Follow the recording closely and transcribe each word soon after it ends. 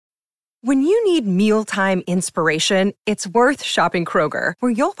When you need mealtime inspiration, it's worth shopping Kroger,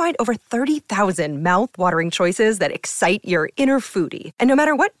 where you'll find over 30,000 mouth-watering choices that excite your inner foodie. And no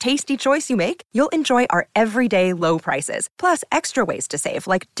matter what tasty choice you make, you'll enjoy our everyday low prices, plus extra ways to save,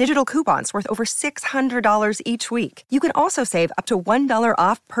 like digital coupons worth over $600 each week. You can also save up to $1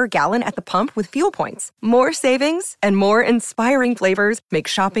 off per gallon at the pump with fuel points. More savings and more inspiring flavors make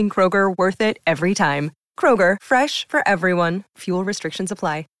shopping Kroger worth it every time. Kroger, fresh for everyone. Fuel restrictions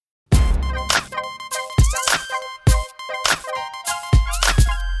apply.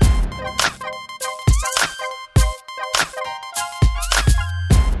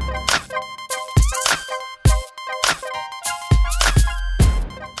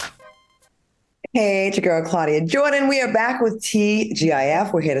 Hey, it's your girl, Claudia Jordan. We are back with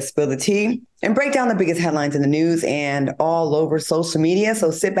TGIF. We're here to spill the tea and break down the biggest headlines in the news and all over social media.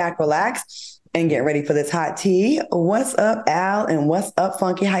 So sit back, relax, and get ready for this hot tea. What's up, Al? And what's up,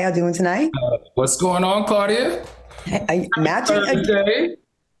 Funky? How y'all doing tonight? What's going on, Claudia? Matching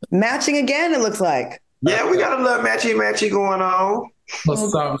again, it looks like. Yeah, we got a little matchy going on.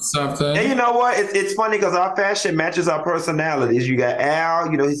 Something. And you know what? It's funny because our fashion matches our personalities. You got Al,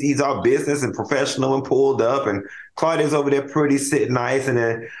 he's all business and professional and pulled up, and Claudia's over there pretty, sitting nice, and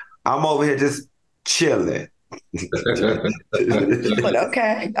then I'm over here just chilling. But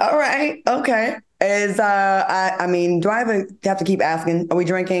okay, all right, okay. Do I have to keep asking? Are we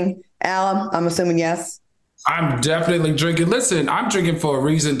drinking, Al? I'm assuming yes. I'm definitely drinking. Listen, I'm drinking for a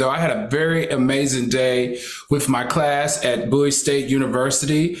reason, though. I had a very amazing day with my class at Bowie State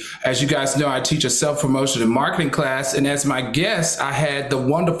University. As you guys know, I teach a self-promotion and marketing class. And as my guest, I had the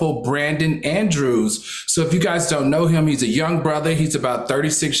wonderful Brandon Andrews. So if you guys don't know him, he's a young brother. He's about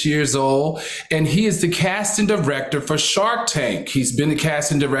 36 years old. And he is the casting director for Shark Tank. He's been the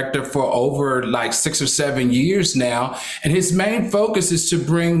casting director for over like 6 or 7 years now. And his main focus is to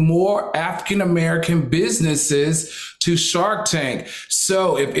bring more African-American business to Shark Tank.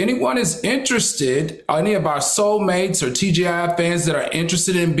 So if anyone is interested, any of our soulmates or TGI fans that are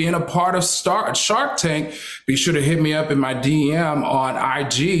interested in being a part of Shark Tank, be sure to hit me up in my DM on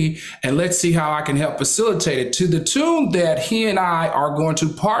IG and let's see how I can help facilitate it, to the tune that he and I are going to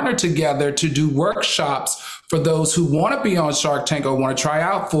partner together to do workshops for those who want to be on Shark Tank or want to try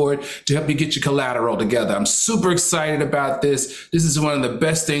out for it, to help you get your collateral together. I'm super excited about this. This is one of the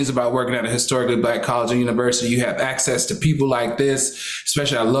best things about working at a historically Black college and university. You have access to people like this,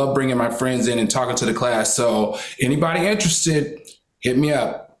 especially I love bringing my friends in and talking to the class. So anybody interested, hit me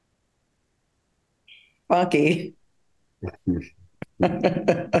up. Funky.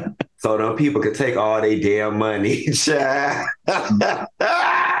 So them people could take all their damn money.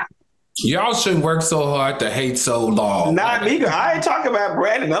 Y'all shouldn't work so hard to hate so long. Not me. I ain't talking about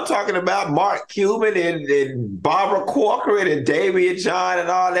Brandon. I'm talking about Mark Cuban and Barbara Corcoran and Damian John and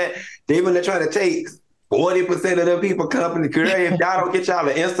all that. They're trying to take 40% of them people company. If y'all don't get y'all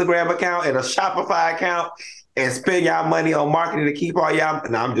an Instagram account and a Shopify account and spend y'all money on marketing to keep all y'all.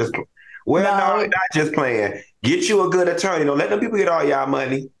 No, I'm just not just playing. Get you a good attorney. Don't let them people get all y'all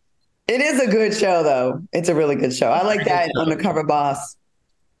money. It is a good show, though. It's a really good show. I like that Undercover Boss.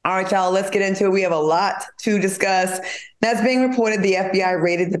 All right, y'all, let's get into it. We have a lot to discuss. Now, it's being reported the FBI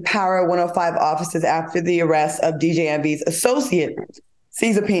raided the Power 105 offices after the arrest of DJ Envy's associate,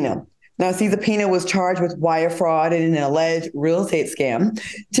 Caesar Pina. Now, Caesar Pina was charged with wire fraud and an alleged real estate scam.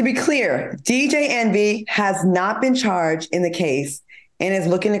 To be clear, DJ Envy has not been charged in the case and is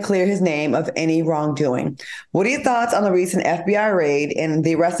looking to clear his name of any wrongdoing. What are your thoughts on the recent FBI raid and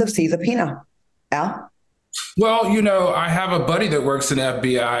the arrest of Caesar Pina? Al? Well, I have a buddy that works in the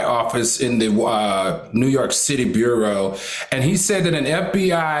FBI office in the New York City Bureau, and he said that an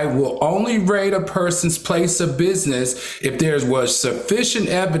FBI will only raid a person's place of business if there was sufficient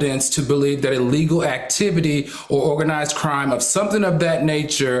evidence to believe that illegal activity or organized crime of something of that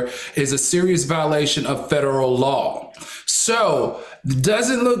nature is a serious violation of federal law. So it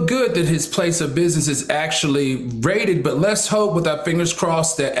doesn't look good that his place of business is actually raided, but let's hope with our fingers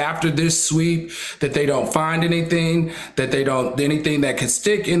crossed that after this sweep that they don't find anything, anything that can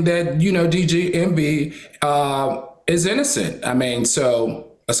stick, and that, DJ Envy is innocent.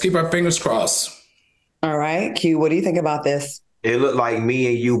 So let's keep our fingers crossed. All right, Q, what do you think about this? It looked like me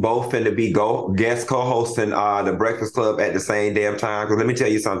and you both finna be guest co-hosting the Breakfast Club at the same damn time. Because let me tell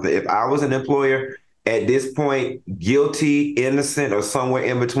you something. If I was an employer, at this point, guilty, innocent, or somewhere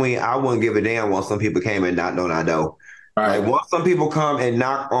in between, I wouldn't give a damn once some people came and knocked on our door. Right. Like once some people come and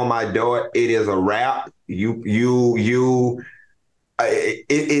knock on my door, it is a wrap.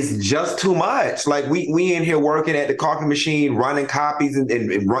 it's just too much. Like we in here working at the coffee machine, running copies and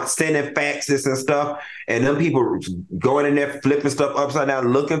sending faxes and stuff, and them people going in there flipping stuff upside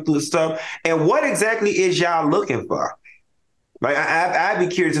down, looking through stuff. And what exactly is y'all looking for? Like I'd be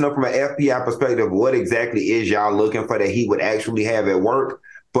curious to know from an FBI perspective, what exactly is y'all looking for that he would actually have at work?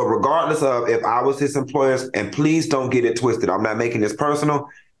 But regardless of if I was his employers, and please don't get it twisted, I'm not making this personal,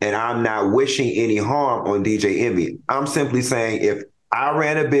 and I'm not wishing any harm on DJ Envy. I'm simply saying if I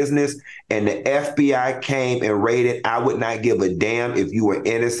ran a business and the FBI came and raided, I would not give a damn if you were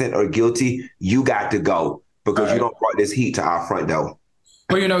innocent or guilty. You got to go because you don't brought this heat to our front door.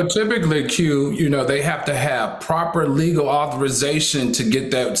 Well, typically, Q, they have to have proper legal authorization to get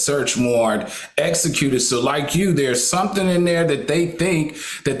that search warrant executed. So like there's something in there that they think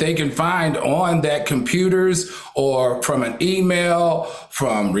that they can find on that computers or from an email,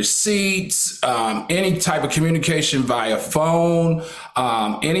 from receipts, any type of communication via phone,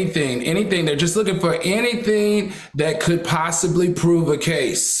 anything. They're just looking for anything that could possibly prove a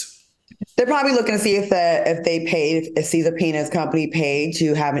case. They're probably looking to see if they paid, if Caesar Pina's company paid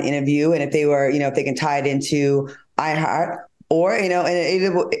to have an interview, and if they were, if they can tie it into iHeart, or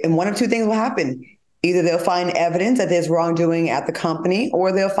and one of two things will happen: either they'll find evidence that there's wrongdoing at the company,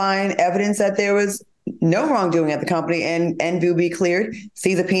 or they'll find evidence that there was no wrongdoing at the company, and Envy will be cleared.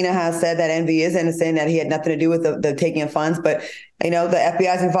 Caesar Pina has said that Envy is innocent, that he had nothing to do with the taking of funds, but the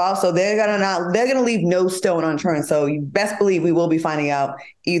FBI is involved, so they're gonna leave no stone unturned. So you best believe we will be finding out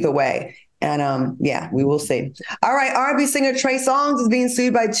either way. And we will see. All right, R&B singer Trey Songz is being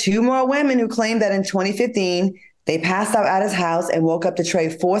sued by two more women who claim that in 2015 they passed out at his house and woke up to Trey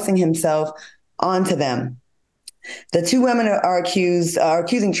forcing himself onto them. The two women are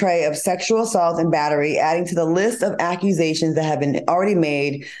accusing Trey of sexual assault and battery, adding to the list of accusations that have been already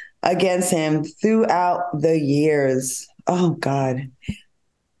made against him throughout the years. Oh, God.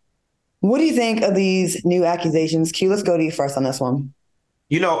 What do you think of these new accusations? Q, let's go to you first on this one.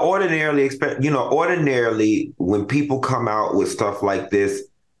 Ordinarily, when people come out with stuff like this,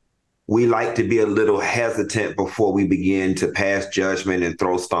 we like to be a little hesitant before we begin to pass judgment and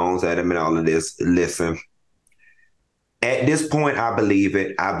throw stones at them and all of this. Listen, at this point, I believe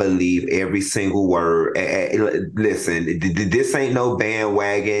it. I believe every single word. Listen, this ain't no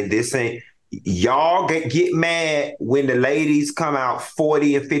bandwagon. This ain't. Y'all get mad when the ladies come out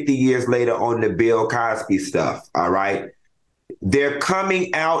 40 and 50 years later on the Bill Cosby stuff, all right? They're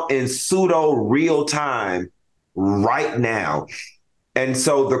coming out in pseudo real time right now. And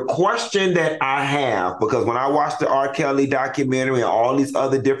so the question that I have, because when I watched the R. Kelly documentary and all these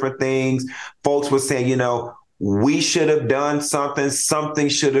other different things, folks were saying, we should have done something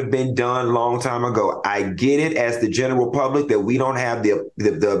should have been done a long time ago. I get it as the general public that we don't have the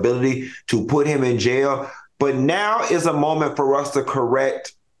ability to put him in jail, but now is a moment for us to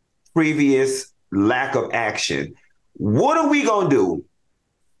correct previous lack of action. What are we going to do?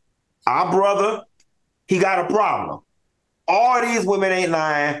 Our brother, he got a problem. All these women ain't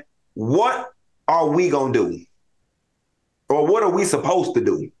lying. What are we going to do? Or what are we supposed to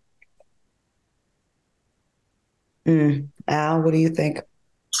do? Al, what do you think?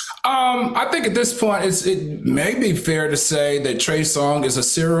 I think at this point, it may be fair to say that Trey Songz is a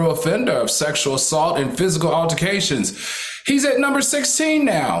serial offender of sexual assault and physical altercations. He's at number 16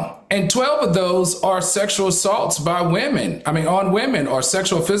 now, and 12 of those are sexual assaults on women, or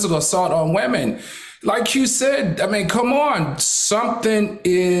sexual physical assault on women. Like you said, come on, something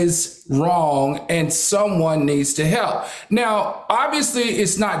is wrong and someone needs to help. Now, obviously,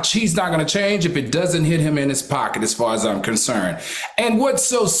 he's not going to change if it doesn't hit him in his pocket, as far as I'm concerned. And what's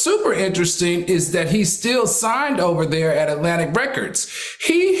so super interesting is that he's still signed over there at Atlantic Records.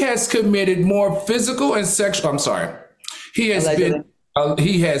 He has committed more physical and sexual, he has Allegedly.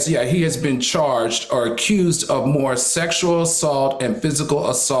 He has been charged or accused of more sexual assault and physical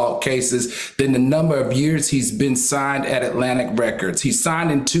assault cases than the number of years he's been signed at Atlantic Records. He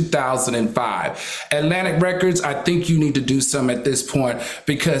signed in 2005. Atlantic Records, I think you need to do something at this point,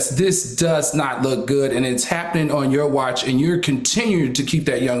 because this does not look good, and it's happening on your watch, and you're continuing to keep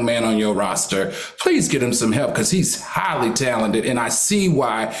that young man on your roster. Please get him some help, because he's highly talented, and I see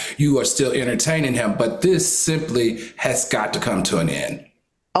why you are still entertaining him, but this simply has got to come to an end.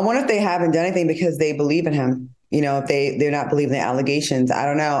 I wonder if they haven't done anything because they believe in him. If they're not believing the allegations. I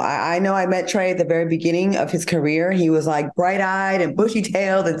don't know. I know I met Trey at the very beginning of his career. He was like bright-eyed and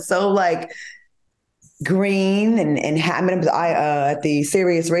bushy-tailed and so like green. And I met him at the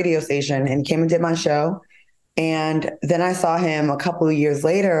Sirius radio station, and came and did my show. And then I saw him a couple of years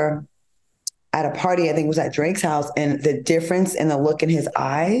later at a party. I think it was at Drake's house. And the difference in the look in his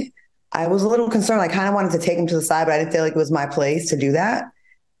eye I was a little concerned. I kind of wanted to take him to the side, but I didn't feel like it was my place to do that.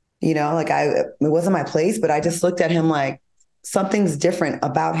 It wasn't my place, but I just looked at him like something's different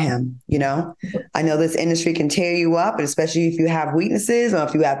about him. I know this industry can tear you up, and especially if you have weaknesses or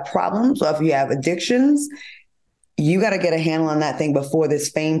if you have problems or if you have addictions, you got to get a handle on that thing before this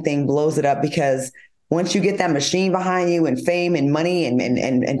fame thing blows it up. Because once you get that machine behind you and fame and money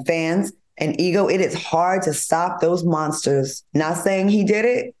and fans and ego, it is hard to stop those monsters. Not saying he did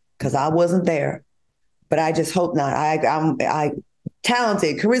it, because I wasn't there, but I just hope not. I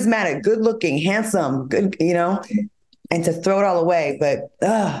talented, charismatic, good looking, handsome, good, and to throw it all away.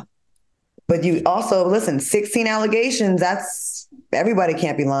 But you also, listen, 16 allegations, that's, everybody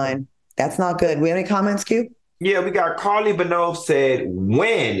can't be lying. That's not good. We have any comments, Q? Yeah, we got Carly Benove said,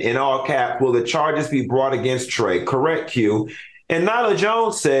 when, in all caps, will the charges be brought against Trey? Correct, Q. And Nyla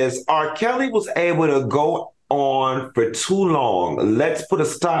Jones says, R. Kelly was able to go on for too long. Let's put a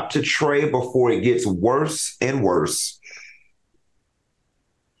stop to Trey before it gets worse and worse.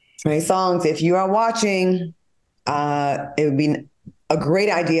 Trey Songz, if you are watching, it would be a great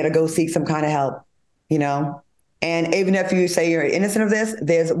idea to go seek some kind of help, And even if you say you're innocent of this,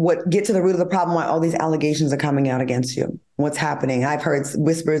 get to the root of the problem, why all these allegations are coming out against you. What's happening? I've heard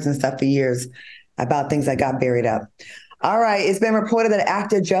whispers and stuff for years about things that got buried up. All right. It's been reported that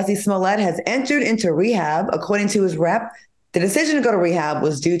actor Jussie Smollett has entered into rehab. According to his rep, the decision to go to rehab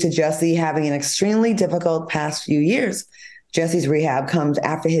was due to Jussie having an extremely difficult past few years. Jussie's rehab comes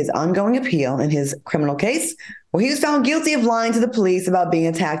after his ongoing appeal in his criminal case, where he was found guilty of lying to the police about being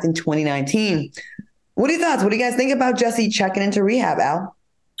attacked in 2019. What are your thoughts? What do you guys think about Jussie checking into rehab, Al?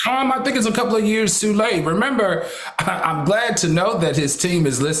 I think it's a couple of years too late. Remember, I'm glad to know that his team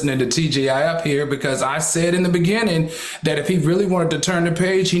is listening to TGIF here, because I said in the beginning that if he really wanted to turn the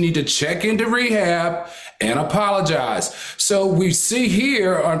page, he needed to check into rehab and apologize. So we see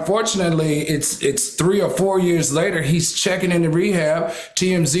here, unfortunately, it's 3 or 4 years later, he's checking into rehab.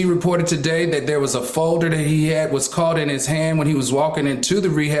 TMZ reported today that there was a folder that he was caught in his hand when he was walking into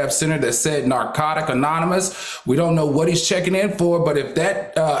the rehab center that said Narcotic Anonymous. We don't know what he's checking in for, but if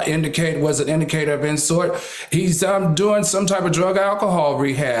that was an indicator of any sort, he's doing some type of drug alcohol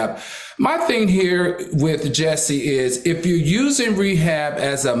rehab. My thing here with Jussie is, if you're using rehab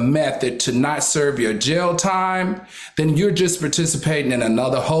as a method to not serve your jail time, then you're just participating in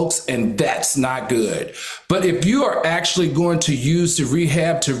another hoax, and that's not good. But if you are actually going to use the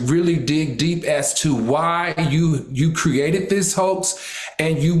rehab to really dig deep as to why you created this hoax,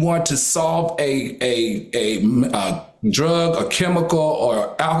 and you want to solve a drug, a chemical,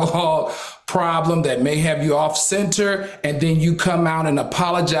 or alcohol problem that may have you off center, and then you come out and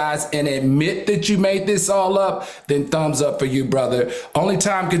apologize and admit that you made this all up, then thumbs up for you, brother. Only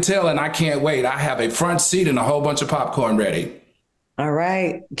time can tell, and I can't wait. I have a front seat and a whole bunch of popcorn ready. All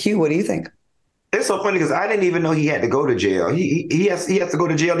right. Q, what do you think? It's so funny because I didn't even know he had to go to jail. He has to go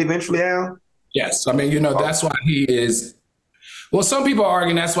to jail eventually, Al? Yes. I mean, that's why he is. Well, some people are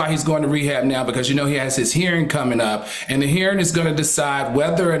arguing that's why he's going to rehab now, because, he has his hearing coming up, and the hearing is going to decide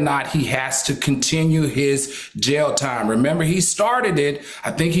whether or not he has to continue his jail time. Remember, he started it.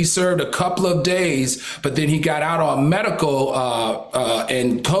 I think he served a couple of days, but then he got out on medical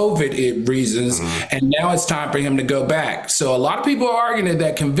and COVID reasons, and now it's time for him to go back. So a lot of people are arguing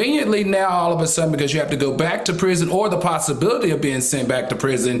that conveniently now, all of a sudden, because you have to go back to prison or the possibility of being sent back to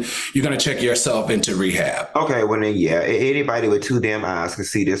prison, you're going to check yourself into rehab. Okay, well then, yeah, anybody with two damn eyes can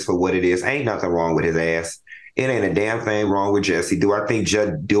see this for what it is. Ain't nothing wrong with his ass. It ain't a damn thing wrong with Jussie. Do I think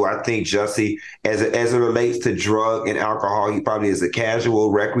Jussie, as it relates to drug and alcohol, he probably is a casual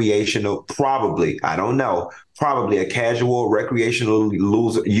recreational, probably, I don't know, probably a casual recreational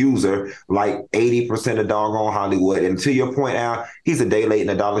user like 80% of doggone Hollywood. And to your point, Al, he's a day late and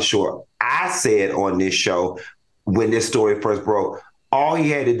a dollar short. I said on this show when this story first broke, all he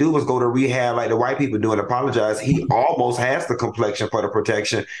had to do was go to rehab like the white people do and apologize. He almost has the complexion for the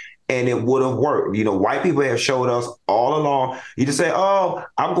protection, and it would have worked. White people have showed us all along. You just say, oh,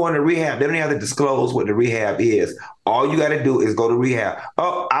 I'm going to rehab. They don't have to disclose what the rehab is. All you got to do is go to rehab.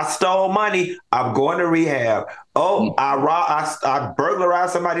 Oh, I stole money. I'm going to rehab. Oh, I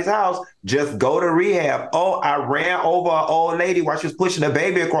burglarized somebody's house. Just go to rehab. Oh, I ran over an old lady while she was pushing a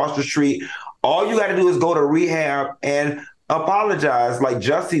baby across the street. All you got to do is go to rehab and apologize. Like,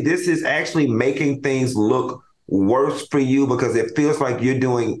 Jussie, this is actually making things look worse for you, because it feels like you're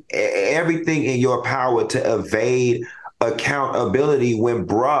doing everything in your power to evade accountability when,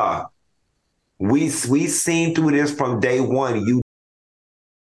 bruh, we seen through this from day one.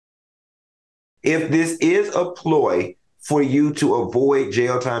 If this is a ploy for you to avoid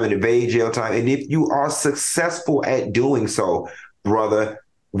jail time and evade jail time, and if you are successful at doing so, brother,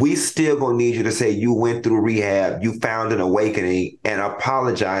 we still gonna need you to say you went through rehab, you found an awakening, and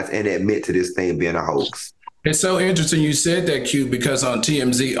apologize and admit to this thing being a hoax. It's so interesting you said that, Q, because on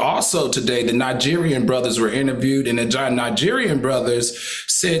TMZ also today, the Nigerian brothers were interviewed, and the Nigerian brothers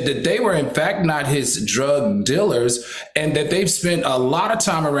said that they were in fact not his drug dealers, and that they've spent a lot of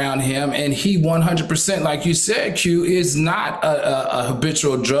time around him, and he 100%, like you said, Q, is not a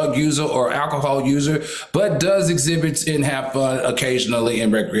habitual drug user or alcohol user, but does exhibit and have fun occasionally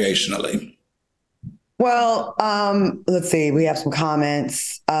and recreationally. Well, let's see. We have some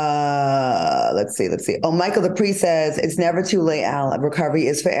comments. Let's see. Oh, Michael Dupree says, it's never too late, Al. Recovery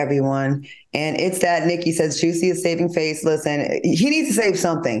is for everyone. And it's that Nikki says, Juicy is saving face. Listen, he needs to save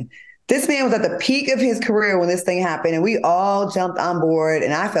something. This man was at the peak of his career when this thing happened, and we all jumped on board.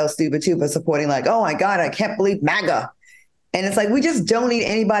 And I felt stupid, too, for supporting, like, oh, my God, I can't believe MAGA. And it's like, we just don't need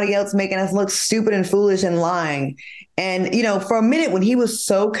anybody else making us look stupid and foolish and lying. And, you know, for a minute when he was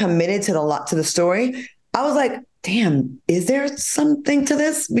so committed to the story, I was like, damn, is there something to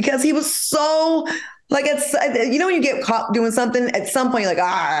this? Because he was so like, when you get caught doing something, at some point you're like, all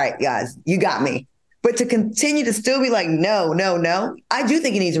right, guys, you got me. But to continue to still be like, no, I do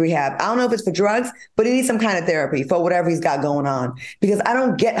think he needs rehab. I don't know if it's for drugs, but he needs some kind of therapy for whatever he's got going on. Because I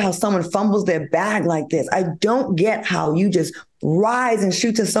don't get how someone fumbles their bag like this. I don't get how you just rise and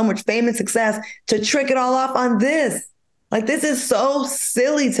shoot to so much fame and success to trick it all off on this. Like, this is so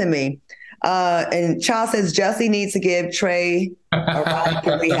silly to me. And Charles says Jussie needs to give Trey a ride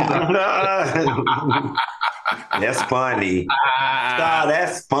to rehab. That's funny.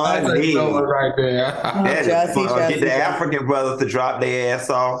 That's funny. Right there. Get the African brothers to drop their ass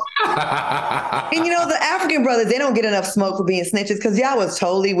off. And you know, the African brothers, they don't get enough smoke for being snitches because y'all was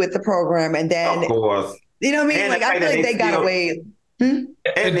totally with the program. And then, of course, you know what I mean? Like, I feel like they got away. And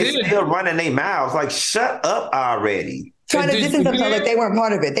they still running their mouths. Like, shut up already. Trying to distance themselves like they weren't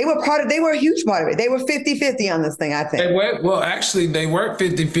part of it. They were a huge part of it. They were 50-50 on this thing, I think. Actually, they weren't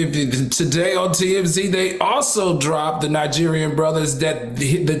 50-50. Today on TMZ, they also dropped the Nigerian brothers that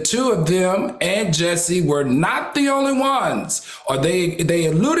the two of them and Jesse were not the only ones, or they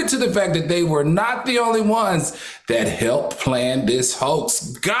alluded to the fact that they were not the only ones that helped plan this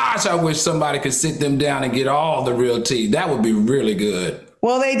hoax. Gosh, I wish somebody could sit them down and get all the real tea. That would be really good.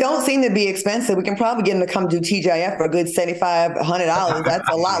 Well, they don't seem to be expensive. We can probably get them to come do TGIF for a good $7,500. That's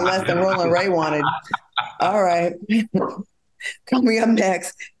a lot less than Roland Ray wanted. All right. Coming up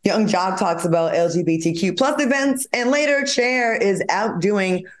next, Young Jock talks about LGBTQ plus events, and later Cher is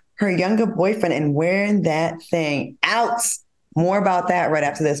outdoing her younger boyfriend and wearing that thing out. More about that right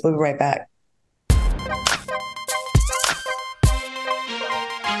after this. We'll be right back.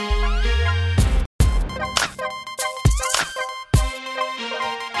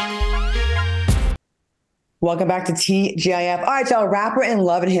 Welcome back to TGIF. All right, y'all. Rapper and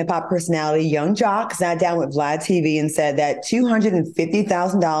love and hip hop personality Young Jock sat down with Vlad TV and said that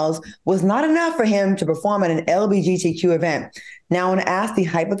 $250,000 was not enough for him to perform at an LGBTQ event. Now, when asked the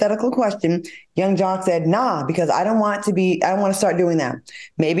hypothetical question, Young Jock said, nah, because I don't want to start doing that.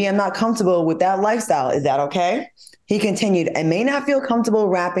 Maybe I'm not comfortable with that lifestyle. Is that okay? He continued, I may not feel comfortable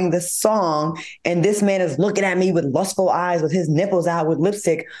rapping this song, and this man is looking at me with lustful eyes with his nipples out with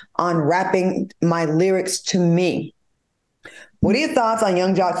lipstick on rapping my lyrics to me. What are your thoughts on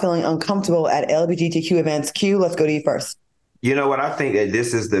Young Jock feeling uncomfortable at LGBTQ events? Q, let's go to you first. You know what? I think that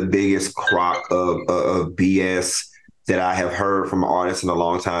this is the biggest crock of BS that I have heard from artists in a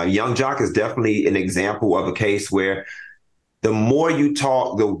long time. Young Jock is definitely an example of a case where the more you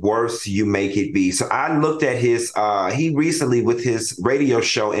talk, the worse you make it be. So I looked at he recently with his radio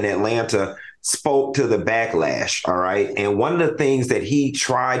show in Atlanta spoke to the backlash, all right? And one of the things that he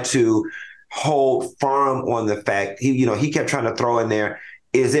tried to hold firm on the fact, he kept trying to throw in there,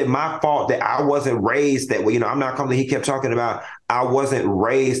 is it my fault that I wasn't raised that way? I'm not coming. He kept talking about I wasn't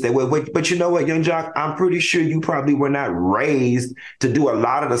raised that way. But you know what, Young Jock, I'm pretty sure you probably were not raised to do a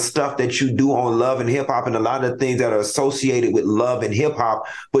lot of the stuff that you do on Love and Hip Hop and a lot of the things that are associated with Love and Hip Hop,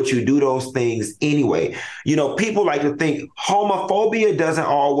 but you do those things anyway. People like to think homophobia doesn't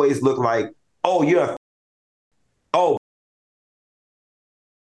always look like,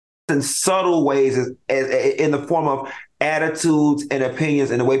 in subtle ways as in the form of attitudes and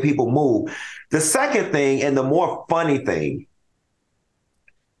opinions and the way people move. The second thing, and the more funny thing,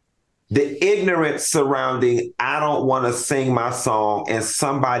 the ignorance surrounding I don't want to sing my song and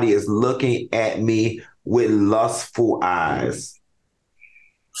somebody is looking at me with lustful eyes.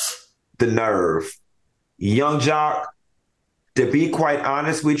 The nerve. Young Jock, to be quite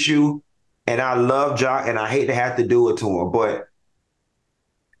honest with you, and I love Jock and I hate to have to do it to him, but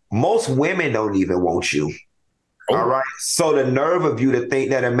most women don't even want you. All right. So the nerve of you to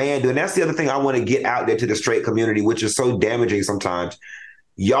think that a man do, and that's the other thing I want to get out there to the straight community, which is so damaging sometimes.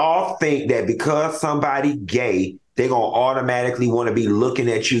 Y'all think that because somebody gay, they're going to automatically want to be looking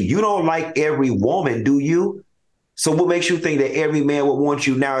at you. You don't like every woman, do you? So what makes you think that every man would want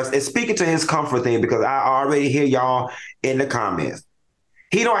you? Now, it's speaking to his comfort thing, because I already hear y'all in the comments.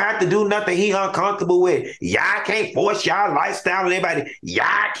 He don't have to do nothing he uncomfortable with. Y'all can't force y'all lifestyle on anybody.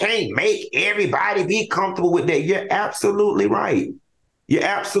 Y'all can't make everybody be comfortable with that. You're absolutely right. You're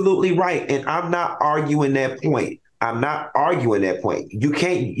absolutely right. And I'm not arguing that point. I'm not arguing that point. You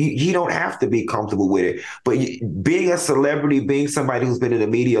can't, you don't have to be comfortable with it. But being a celebrity, being somebody who's been in the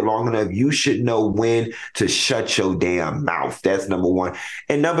media long enough, you should know when to shut your damn mouth. That's number one.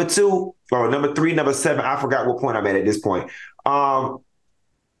 And number two, or number three, number seven, I forgot what point I'm at this point.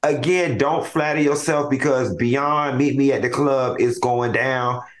 Again, don't flatter yourself, because beyond Meet Me at the Club is going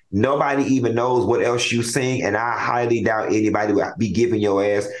down. Nobody even knows what else you sing, and I highly doubt anybody will be giving your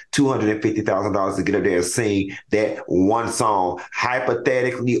ass $250,000 to get up there and sing that one song,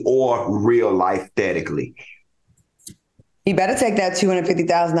 hypothetically or real life-thetically. You better take that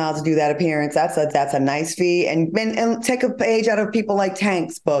 $250,000 to do that appearance. That's a nice fee. And take a page out of people like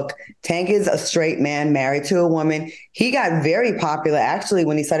Tank's book. Tank is a straight man married to a woman. He got very popular, actually,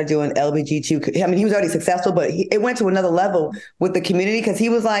 when he started doing LBGQ. I mean, he was already successful, but it went to another level with the community, because he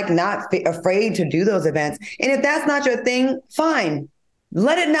was like not afraid to do those events. And if that's not your thing, fine.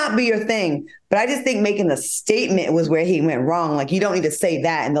 Let it not be your thing. But I just think making a statement was where he went wrong. Like, you don't need to say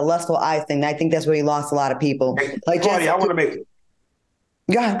that. And the lustful eyes thing, I think that's where he lost a lot of people. Like, Claudia, I want to make.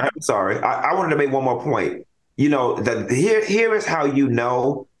 Yeah. I'm sorry. I wanted to make one more point. You know, here is how you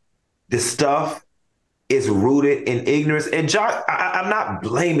know the stuff is rooted in ignorance. And Jock, I'm not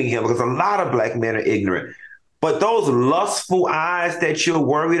blaming him, because a lot of black men are ignorant. But those lustful eyes that you're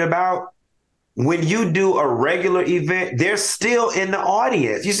worried about, when you do a regular event, they're still in the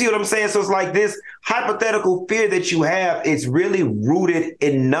audience. You see what I'm saying? So it's like this hypothetical fear that you have, it's really rooted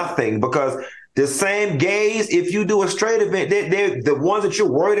in nothing, because the same gays, if you do a straight event, they're the ones that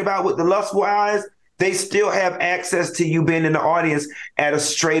you're worried about with the lustful eyes, they still have access to you being in the audience at a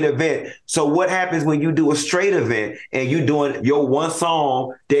straight event. So what happens when you do a straight event and you doing your one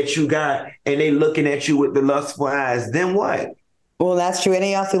song that you got and they looking at you with the lustful eyes? Then what? Well, that's true.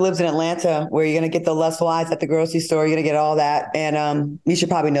 Anyone else who lives in Atlanta, where you're going to get the lustful eyes at the grocery store, you're going to get all that. And you should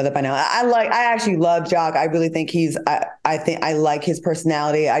probably know that by now. I actually love Jock. I really think I like his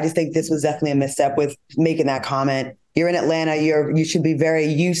personality. I just think this was definitely a misstep with making that comment. You're in Atlanta. You should be very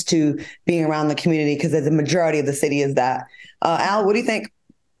used to being around the community, because the majority of the city is that. Al, what do you think?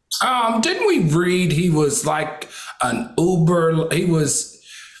 Didn't we read he was like an Uber?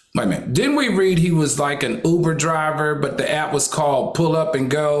 Wait a minute. Didn't we read he was like an Uber driver, but the app was called Pull Up and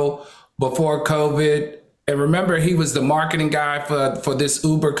Go before COVID? And remember, he was the marketing guy for this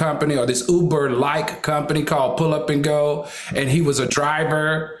Uber company, or this Uber-like company called Pull Up and Go. And he was a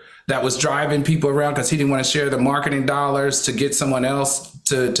driver that was driving people around because he didn't want to share the marketing dollars to get someone else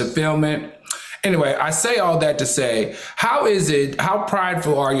to film it. Anyway, I say all that to say, how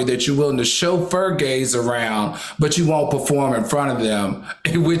prideful are you that you're willing to chauffeur gays around, but you won't perform in front of them,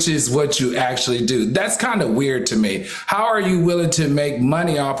 which is what you actually do? That's kind of weird to me. How are you willing to make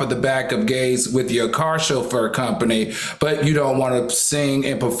money off of the back of gays with your car chauffeur company, but you don't want to sing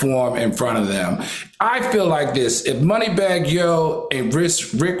and perform in front of them? I feel like this: if Moneybagg Yo and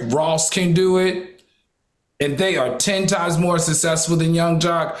Rick Ross can do it, and they are 10 times more successful than Young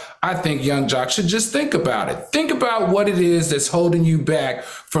Jock, I think Young Jock should just think about it. Think about what it is that's holding you back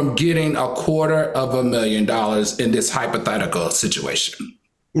from getting $250,000 in this hypothetical situation.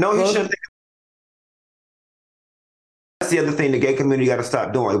 No, you shouldn't. That's the other thing the gay community got to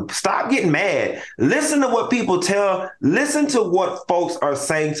stop doing. Stop getting mad. Listen to what people listen to what folks are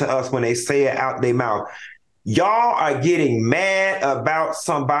saying to us when they say it out their mouth. Y'all are getting mad about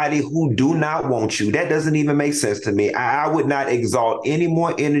somebody who do not want you. That doesn't even make sense to me. I would not exalt any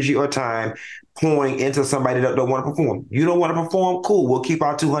more energy or time pouring into somebody that don't want to perform. You don't want to perform? Cool. We'll keep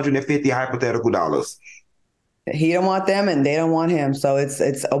our $250 hypothetical dollars. He don't want them and they don't want him. So it's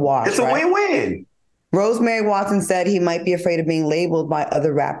a wash. It's a win-win. Rosemary Watson said he might be afraid of being labeled by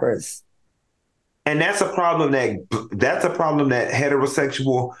other rappers. And that's a problem that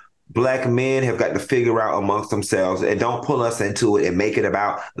heterosexual Black men have got to figure out amongst themselves, and don't pull us into it and make it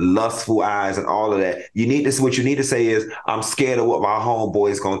about lustful eyes and all of that. What you need to say is, I'm scared of what my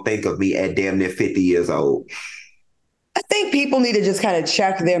homeboy is going to think of me at damn near 50 years old. I think people need to just kind of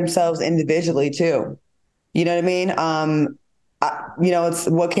check themselves individually too. You know what I mean? it's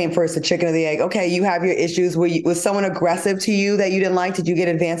what came first, the chicken or the egg. Okay, you have your issues. Was someone aggressive to you that you didn't like? Did you get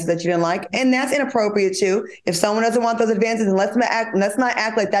advances that you didn't like? And that's inappropriate too. If someone doesn't want those advances, then let's not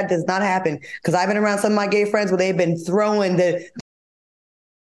act like that does not happen. Because I've been around some of my gay friends where they've been throwing the.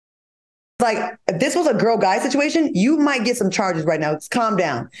 Like, if this was a girl-guy situation, you might get some charges right now. Calm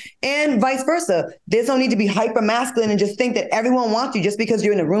down. And vice versa. There's no need to be hyper masculine and just think that everyone wants you just because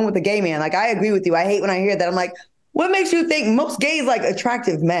you're in a room with a gay man. Like, I agree with you. I hate when I hear that. I'm like, what makes you think most gays like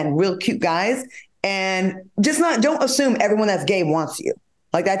attractive men, real cute guys? And don't assume everyone that's gay wants you.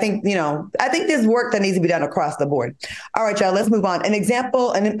 Like, I think there's work that needs to be done across the board. All right, y'all, let's move on. An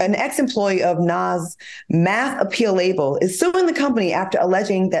example, an ex-employee of Nas' math appeal label is suing the company after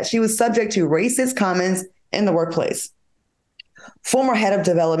alleging that she was subject to racist comments in the workplace. Former head of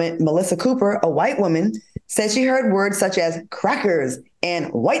development, Melissa Cooper, a white woman, said she heard words such as crackers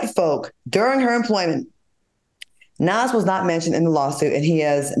and white folk during her employment. Nas was not mentioned in the lawsuit, and he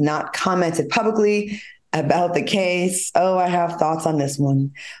has not commented publicly about the case. Oh, I have thoughts on this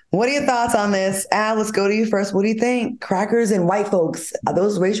one. What are your thoughts on this? Al, let's go to you first. What do you think? Crackers and white folks, are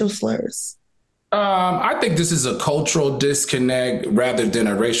those racial slurs? I think this is a cultural disconnect rather than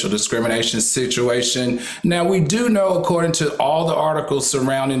a racial discrimination situation. Now, we do know, according to all the articles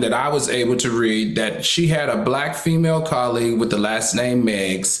surrounding that I was able to read, that she had a Black female colleague with the last name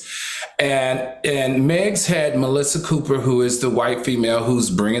Meggs. And Meggs had Melissa Cooper, who is the white female who's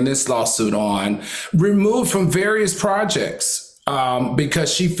bringing this lawsuit on, removed from various projects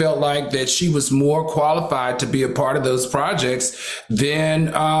because she felt like that she was more qualified to be a part of those projects than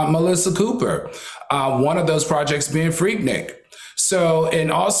Melissa Cooper. One of those projects being Freaknik. So,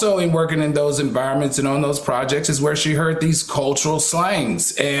 and also in working in those environments and on those projects is where she heard these cultural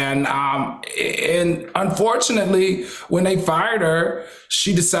slangs. And unfortunately, when they fired her,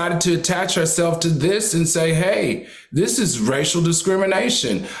 she decided to attach herself to this and say, hey, this is racial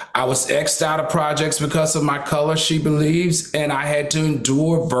discrimination. I was X'd out of projects because of my color, she believes, and I had to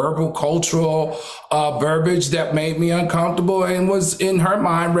endure verbal, cultural verbiage that made me uncomfortable and was, in her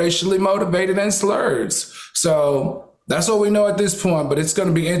mind, racially motivated and slurs. So that's what we know at this point, but it's going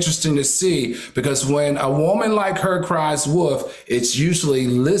to be interesting to see, because when a woman like her cries wolf, it's usually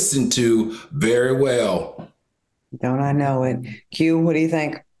listened to very well. Don't I know it? Q, what do you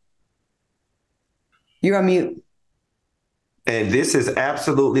think? You're on mute. And this is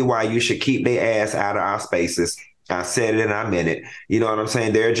absolutely why you should keep their ass out of our spaces. I said it and I meant it. You know what I'm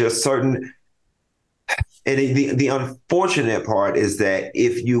saying? There are just certain. And the unfortunate part is that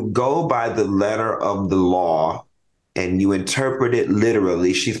if you go by the letter of the law and you interpret it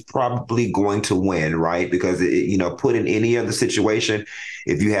literally, she's probably going to win, right? Because, put in any other situation,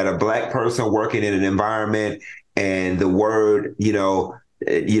 if you had a Black person working in an environment and the word,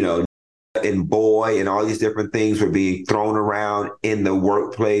 and boy and all these different things were being thrown around in the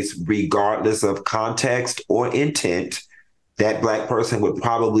workplace, regardless of context or intent, that Black person would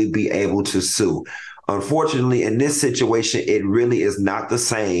probably be able to sue. Unfortunately, in this situation, it really is not the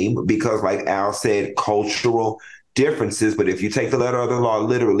same because, like Al said, cultural differences. But if you take the letter of the law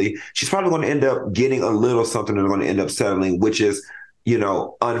literally, she's probably going to end up getting a little something they're going to end up settling, which is,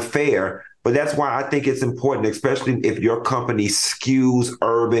 unfair. But that's why I think it's important, especially if your company skews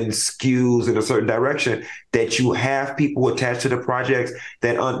urban, skews in a certain direction, that you have people attached to the projects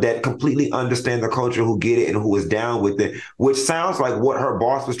that completely understand the culture, who get it and who is down with it, which sounds like what her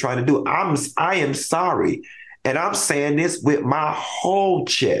boss was trying to do. I am sorry. And I'm saying this with my whole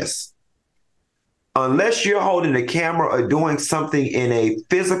chest. Unless you're holding a camera or doing something in a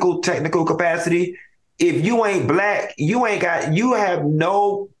physical, technical capacity, if you ain't Black, you have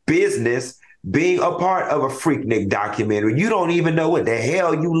no business being a part of a Freaknik documentary. You don't even know what the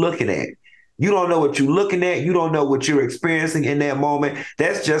hell you looking at. You don't know what you're looking at. You don't know what you're experiencing in that moment.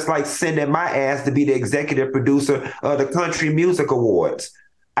 That's just like sending my ass to be the executive producer of the Country Music Awards.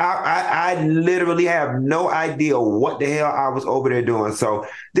 I literally have no idea what the hell I was over there doing. So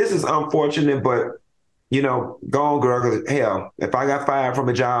this is unfortunate, but, go on, girl, because hell, if I got fired from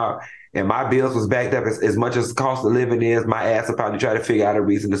a job and my bills was backed up as much as the cost of living is, my ass would probably try to figure out a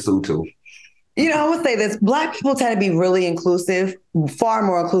reason to sue too. I would say this. Black people tend to be really inclusive, far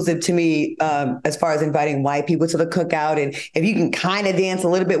more inclusive to me, as far as inviting white people to the cookout. And if you can kind of dance a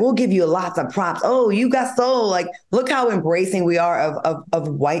little bit, we'll give you lots of props. Oh, you got soul. Like, look how embracing we are of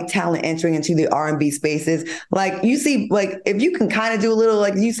white talent entering into the R&B spaces. Like, you see, like, if you can kind of do a little,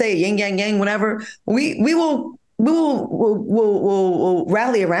 like you say, yin, yang, yang, whatever, we'll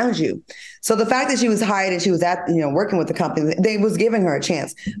rally around you. So the fact that she was hired and she was working with the company, they was giving her a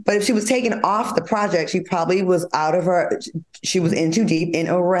chance. But if she was taken off the project, she probably was she was in too deep, in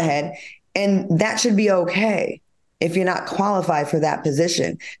over her head, and that should be okay. if you're not qualified for that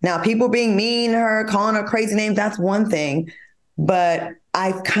position. Now, people being mean to her, calling her crazy names, that's one thing. But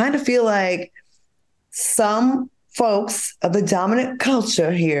I kind of feel like some folks of the dominant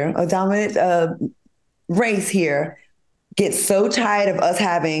culture here, a dominant race here, get so tired of us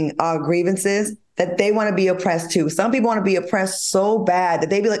having our grievances that they want to be oppressed too. Some people want to be oppressed so bad that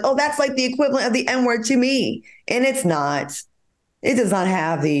they be like, oh, that's like the equivalent of the N-word to me. And it's not. It does not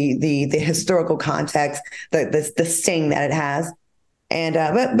have the historical context, the sting that it has. And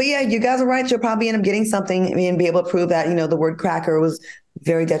but yeah, you guys are right. You'll probably end up getting something and be able to prove that, the word cracker was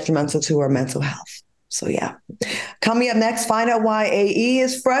very detrimental to her mental health. So yeah. Coming up next, find out why AE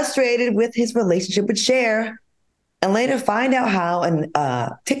is frustrated with his relationship with Cher. And later find out how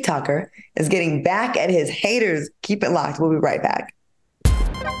a TikToker is getting back at his haters. Keep it locked. We'll be right back.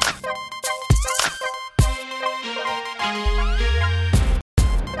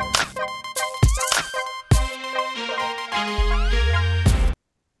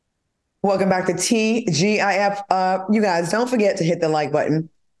 Welcome back to TGIF. You guys, don't forget to hit the like button.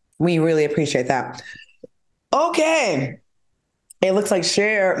 We really appreciate that. Okay. It looks like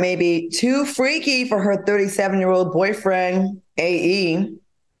Cher may be too freaky for her 37-year-old boyfriend, AE.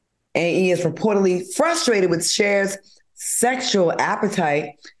 AE is reportedly frustrated with Cher's sexual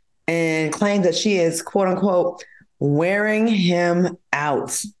appetite and claims that she is, quote unquote, wearing him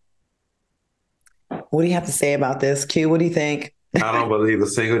out. What do you have to say about this, Q? What do you think? I don't believe a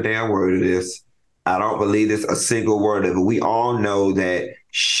single damn word of this. I don't believe this a single word of it. We all know that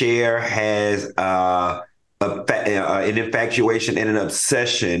Cher has an infatuation and an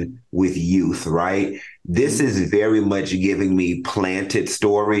obsession with youth, right? This is very much giving me planted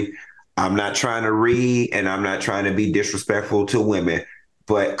story. I'm not trying to read and I'm not trying to be disrespectful to women,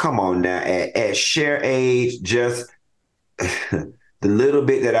 but come on now, at Cher age, just the little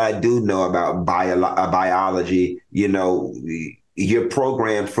bit that I do know about biology, you're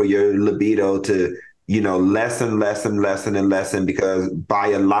programmed for your libido to, lessen because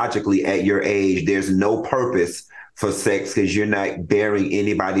biologically at your age, there's no purpose for sex because you're not bearing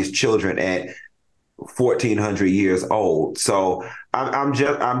anybody's children at 1,400 years old. So I'm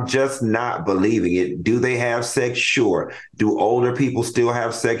just not believing it. Do they have sex? Sure. Do older people still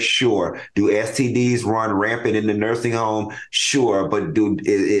have sex? Sure. Do STDs run rampant in the nursing home? Sure. But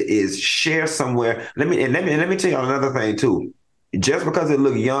is Cher somewhere? Let me tell you another thing too. Just because it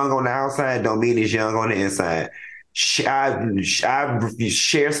look young on the outside don't mean it's young on the inside. Cher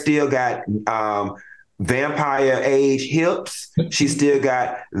still got vampire age hips. She still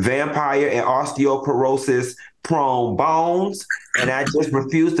got vampire and osteoporosis prone bones. And I just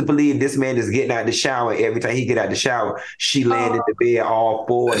refuse to believe this man is getting out the shower. Every time he get out the shower, she laying in the bed all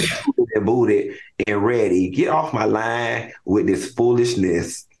forward and booted and ready. Get off my line with this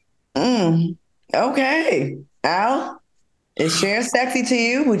foolishness. Okay. Al? Is Cher sexy to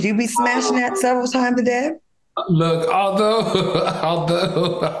you? Would you be smashing that several times a day? Look, although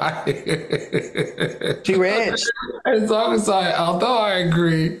she rich. Although I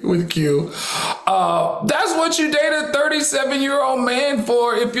agree with Q, that's what you date a 37-year-old man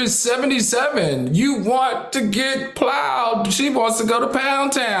for. If you're 77, you want to get plowed. She wants to go to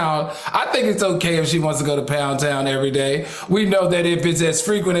Pound Town. I think it's okay if she wants to go to Pound Town every day. We know that if it's as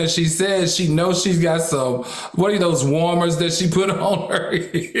frequent as she says, she knows she's got some, what are those warmers that she put on her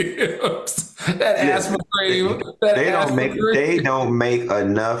hips? That asthma cream. They don't make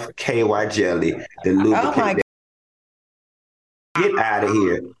enough KY jelly to lubricate. Get out of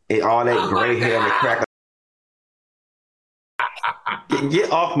here. And all that gray hair and the crack. Get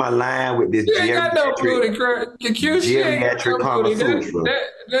off my line with this geriatric Kama Sutra.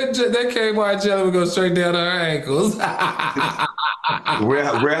 That KY jelly would go straight down to her ankles.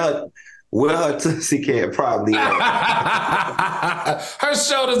 Where her Tootsie Cat probably at. Her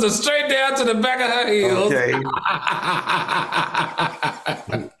shoulders are straight down to the back of her heels. Okay.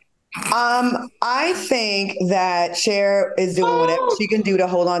 I think that Cher is doing whatever she can do to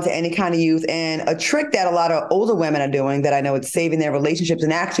hold on to any kind of youth. And a trick that a lot of older women are doing that I know it's saving their relationships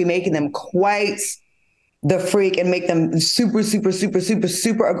and actually making them quite the freak and make them super, super, super, super,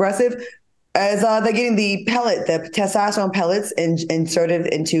 super aggressive as they're getting the testosterone pellets inserted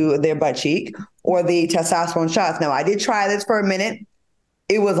into their butt cheek or the testosterone shots. Now, I did try this for a minute.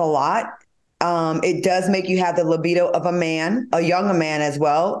 It was a lot. It does make you have the libido of a man, a younger man as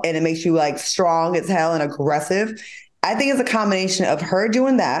well. And it makes you like strong as hell and aggressive. I think it's a combination of her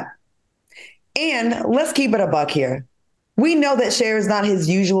doing that. And let's keep it a buck here. We know that Cher is not his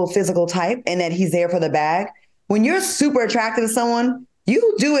usual physical type and that he's there for the bag. When you're super attracted to someone,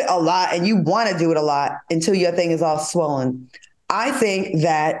 you do it a lot and you want to do it a lot until your thing is all swollen. I think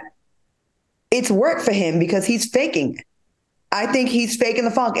that it's worked for him because he's faking it. I think he's faking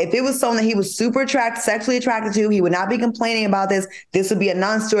the funk. If it was someone that he was super sexually attracted to, he would not be complaining about this. This would be a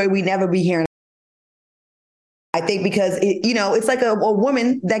non-story. We'd never be hearing. I think because it's like a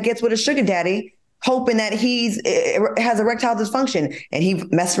woman that gets with a sugar daddy, hoping that has erectile dysfunction, and he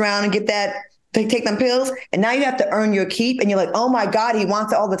mess around and take them pills, and now you have to earn your keep, and you're like, oh my God, he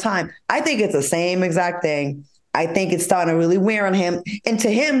wants it all the time. I think it's the same exact thing. I think it's starting to really wear on him. And to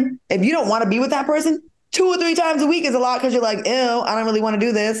him, if you don't want to be with that person, 2 or 3 times a week is a lot because you're like, ew, I don't really want to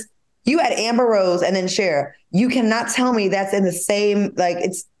do this. You had Amber Rose and then Cher. You cannot tell me that's in the same,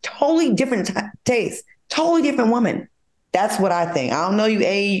 it's totally different taste, totally different woman. That's what I think. I don't know you,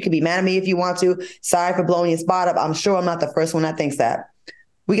 A, you can be mad at me if you want to. Sorry for blowing your spot up. I'm sure I'm not the first one that thinks that.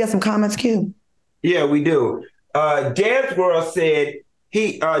 We got some comments, Q. Yeah, we do. Dad's World said,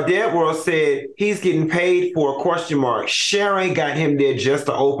 Dad World said he's getting paid for a question mark. Sharon got him there just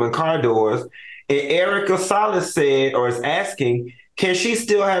to open car doors. And Erica Salas said, or is asking, can she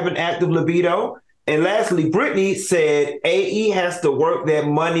still have an active libido? And lastly, Brittany said AE has to work that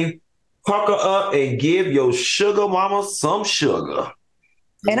money, pucker up, and give your sugar mama some sugar.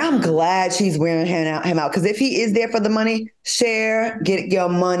 And I'm glad she's wearing him out, because if he is there for the money, get your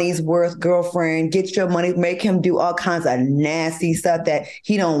money's worth, girlfriend. Get your money, make him do all kinds of nasty stuff that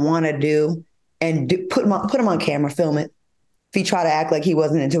he don't want to do, and put him on camera, film it. If he try to act like he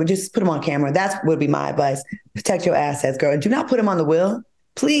wasn't into it, just put him on camera. That would be my advice. Protect your assets, girl. And do not put him on the will,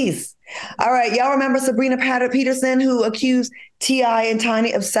 please. All right. Y'all remember Sabrina Peterson, who accused T.I. and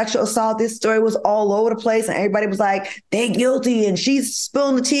Tiny of sexual assault? This story was all over the place, and everybody was like, they guilty, and she's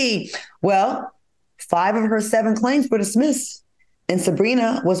spilling the tea. Well, 5 of her 7 claims were dismissed, and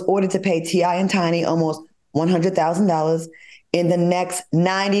Sabrina was ordered to pay T.I. and Tiny almost $100,000 in the next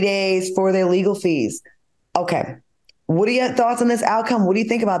 90 days for their legal fees. Okay. What are your thoughts on this outcome? What do you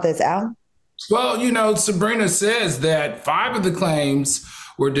think about this, Al? Well, Sabrina says that 5 of the claims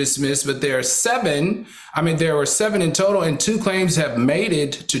were dismissed, but there were 7 in total, and 2 claims have made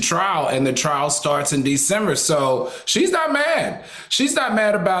it to trial, and the trial starts in December. So she's not mad. She's not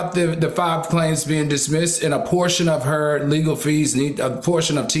mad about the 5 claims being dismissed, and a portion of her legal fees, a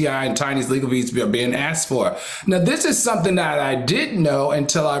portion of T.I. and Tiny's legal fees being asked for. Now, this is something that I didn't know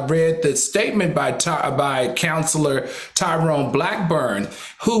until I read the statement by Counselor Tyrone Blackburn,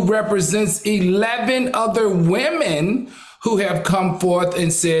 who represents 11 other women who have come forth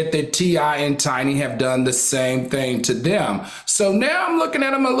and said that T.I. and Tiny have done the same thing to them. So now I'm looking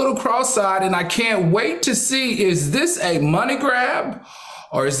at them a little cross-eyed, and I can't wait to see, is this a money grab,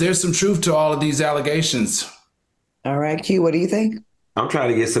 or is there some truth to all of these allegations? All right, Q, what do you think? I'm trying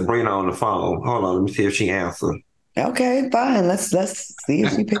to get Sabrina on the phone. Hold on, let me see if she answers. Okay, fine. Let's see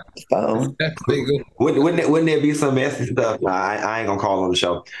if she picks the phone. Wouldn't there be some messy stuff? Nah, I ain't gonna call on the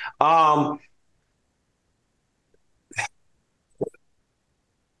show.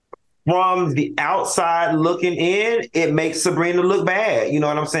 From the outside looking in, it makes Sabrina look bad. You know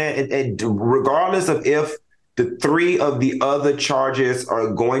what I'm saying? Regardless of if the 3 of the other charges are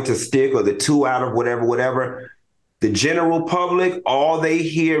going to stick, or the 2 out of whatever, the general public, all they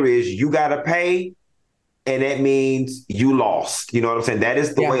hear is you got to pay, and that means you lost. You know what I'm saying? That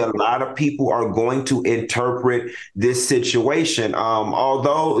is the way a lot of people are going to interpret this situation.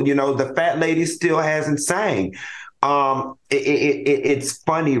 Although, the fat lady still hasn't sang. It's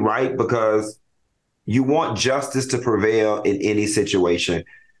funny, right? Because you want justice to prevail in any situation.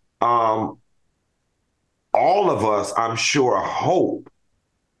 All of us, I'm sure, hope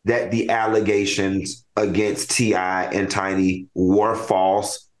that the allegations against T.I. and Tiny were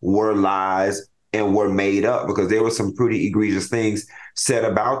false, were lies, and were made up, because there were some pretty egregious things said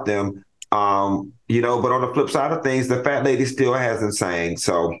about them. But on the flip side of things, the fat lady still hasn't sang.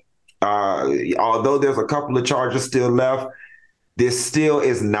 So although there's a couple of charges still left, this still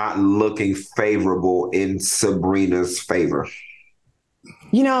is not looking favorable in Sabrina's favor.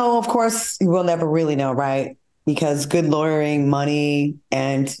 Of course, we'll never really know, right? Because good lawyering, money,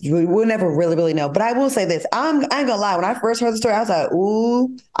 and we'll never really, really know. But I will say this. I ain't gonna lie. When I first heard the story, I was like,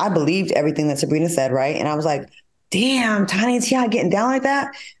 ooh, I believed everything that Sabrina said, right? And I was like, damn, Tiny and T.I. getting down like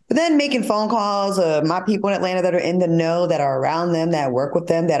that? But then making phone calls, my people in Atlanta that are in the know, that are around them, that work with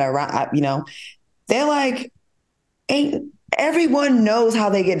them, that are around, they're like, everyone knows how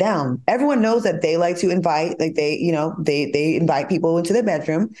they get down. Everyone knows that they like to invite, they invite people into their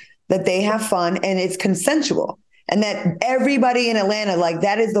bedroom, that they have fun, and it's consensual. And that everybody in Atlanta,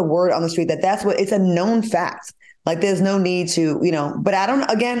 that is the word on the street, that's what, it's a known fact. There's no need to, but I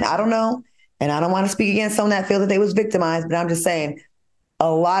don't know. And I don't want to speak against someone that feels that they was victimized, but I'm just saying, a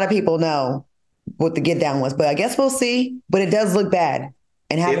lot of people know what the get down was, but I guess we'll see. But it does look bad.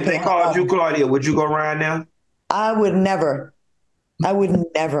 and have If they called you Claudia, would you go around now? I would never. I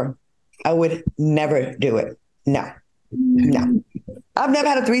would never do it. No. I've never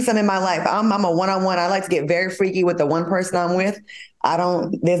had a threesome in my life. I'm a one-on-one. I like to get very freaky with the one person I'm with.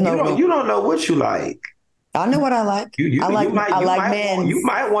 There's no You don't know what you like. I know what I like. I like men. You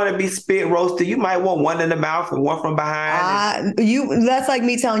might want to be spit roasted. You might want one in the mouth and one from behind. That's like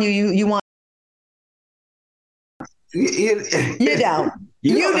me telling you want. You don't.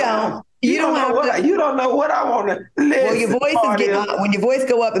 You don't. You don't know what I want to. Well, your voice is getting up. When your voice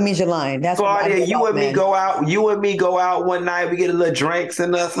go up, it means you're lying. That's Claudia. You and me go out. You and me go out one night. We get a little drinks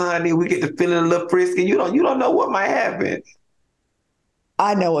in us, honey. We get to feeling a little frisky. You don't know what might happen.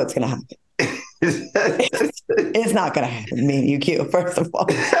 I know what's gonna happen. It's not gonna happen. Me and you, Q. First of all.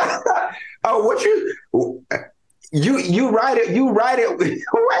 Oh, what you write it? You write it. Wait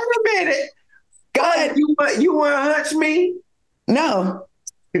a minute. Go ahead. You want to hunch me? No.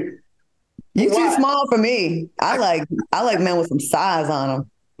 You too small for me. I like men with some size on them.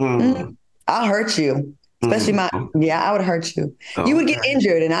 Mm. I'll hurt you. Especially I would hurt you. Okay. You would get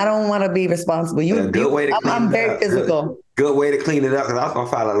injured, and I don't want to be responsible. I'm very physical. Good way to clean it up, because I was going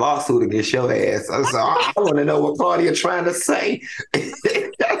to file a lawsuit against your ass. So I want to know what Claudia trying to say.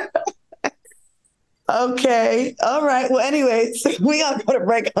 Okay. All right. Well, anyways, we got to go to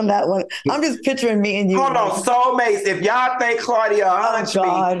break on that one. I'm just picturing me and you. Hold on. Soulmates, if y'all think Claudia hunch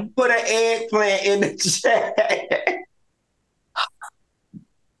me, put an eggplant in the chat.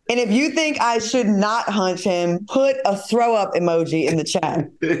 And if you think I should not hunch him, put a throw up emoji in the chat.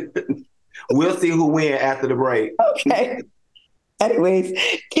 We'll see who wins after the break. Okay. Anyways,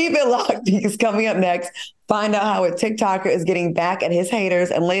 keep it locked, because coming up next, find out how a TikToker is getting back at his haters.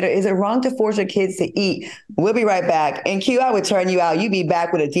 And later, is it wrong to force your kids to eat? We'll be right back. And Q, I would turn you out. You'd be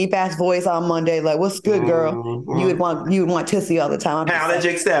back with a deep ass voice on Monday. Like, what's good, girl? Mm-hmm. You would want Tissy all the time. Challenge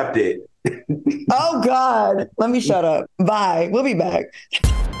accepted. Oh, God. Let me shut up. Bye. We'll be back.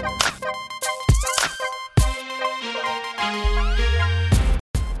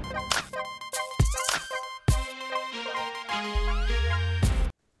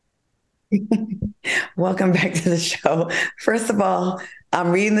 Welcome back to the show. First of all,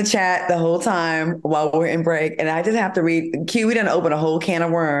 I'm reading the chat the whole time while we're in break, and I just have to read. Q, we didn't open a whole can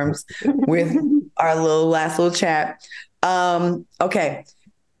of worms with our last little chat. Okay.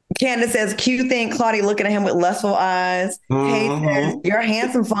 Candace says, Q think Claudia looking at him with lustful eyes. Kate says, you're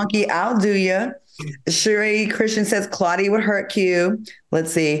handsome, funky. I'll do you. Sheree Christian says Claudia would hurt Q.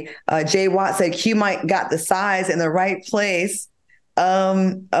 Let's see. Jay Watt said Q might got the size in the right place.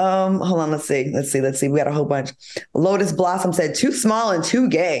 Hold on. Let's see. We got a whole bunch. Lotus Blossom said too small and too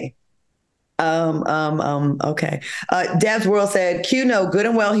gay. Okay. Dev's World said Q no good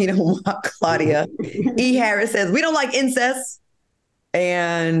and well he don't want Claudia. E Harris says we don't like incest.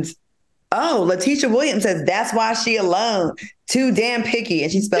 And Letitia Williams says that's why she alone. Too damn picky,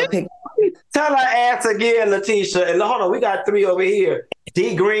 and she spelled picky. Tell her ass again, Letitia. And hold on, we got three over here.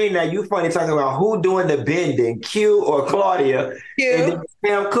 D Green, now you funny talking about who doing the bending, Q or Claudia. Q. And then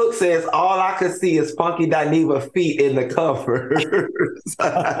Sam Cook says all I could see is Funky Dineva feet in the covers.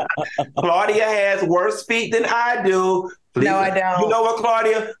 Claudia has worse feet than I do. Please. No, I don't. You know what,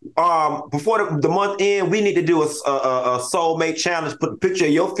 Claudia? Before the month end, we need to do a soulmate challenge. Put a picture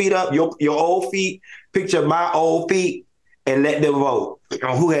of your feet up, your old feet, picture of my old feet, and let them vote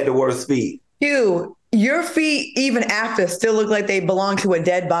on who had the worst feet. You, your feet, even after, still look like they belong to a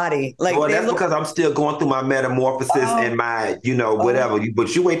dead body. Like, well, that's because I'm still going through my metamorphosis and my, whatever.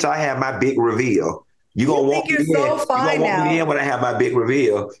 But you wait till I have my big reveal. You're going to want me in. You're going to want me in when I have my big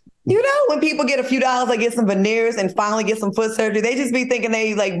reveal. You know, when people get a few dollars, like get some veneers and finally get some foot surgery, they just be thinking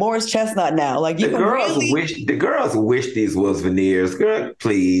they like Morris Chestnut now. Like the girls wish these was veneers. Girl,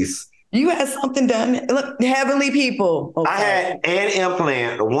 please. You had something done. Look, heavenly people. Okay. I had an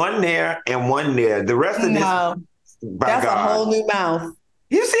implant, one there and one there. The rest of this, that's a whole new mouth.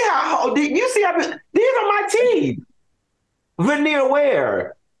 You see how these are my teeth. Veneer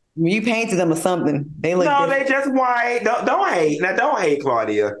where? You painted them or something. They look different. They just white. Don't hate. Now, don't hate,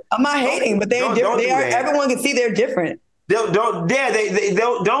 Claudia. I'm not hating, but they're different. They are. Everyone can see they're different. Don't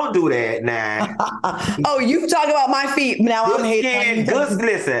do that now. Oh, you talk about my feet. Now I'm hating.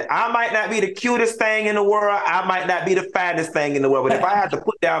 Listen, I might not be the cutest thing in the world. I might not be the finest thing in the world. But if I have to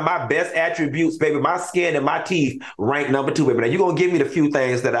put down my best attributes, baby, my skin and my teeth rank number 2, baby. Now you're going to give me the few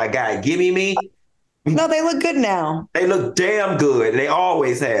things that I got. Give me. No, they look good now. They look damn good. They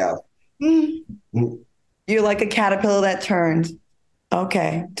always have. You're like a caterpillar that turned.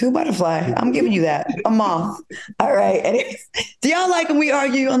 Okay, 2 butterfly. I'm giving you that. A moth. All right. Anyways, do y'all like when we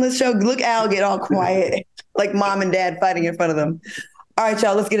argue on the show? Look, Al get all quiet, like mom and dad fighting in front of them. All right,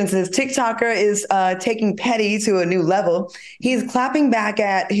 y'all, let's get into this. TikToker is taking petty to a new level. He's clapping back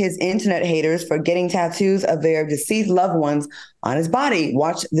at his internet haters for getting tattoos of their deceased loved ones on his body.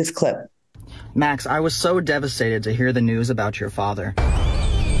 Watch this clip. Max, I was so devastated to hear the news about your father.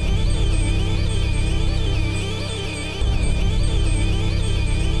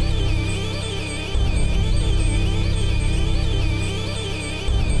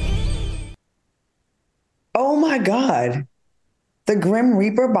 Oh my God. The Grim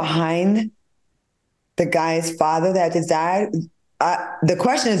Reaper behind the guy's father that just died. The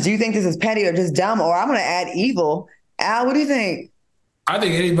question is, do you think this is petty or just dumb? Or I'm going to add evil. Al, what do you think? I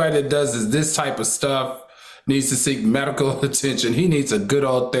think anybody that does this type of stuff needs to seek medical attention. He needs a good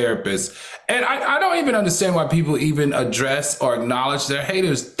old therapist. And I don't even understand why people even address or acknowledge their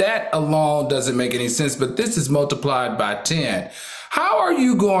haters. That alone doesn't make any sense, but this is multiplied by 10. How are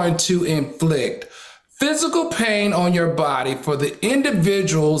you going to inflict physical pain on your body for the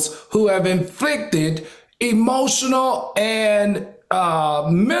individuals who have inflicted emotional and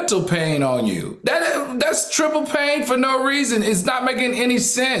mental pain on you? That's triple pain for no reason. It's not making any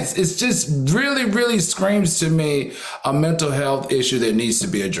sense. It's just really, really screams to me a mental health issue that needs to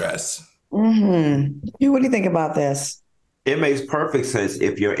be addressed. Mm-hmm. What do you think about this? It makes perfect sense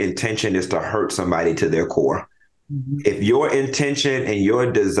if your intention is to hurt somebody to their core. Mm-hmm. If your intention and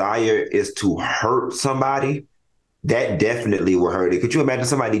your desire is to hurt somebody, that definitely will hurt it. Could you imagine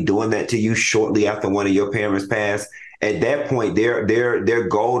somebody doing that to you shortly after one of your parents passed? At that point, their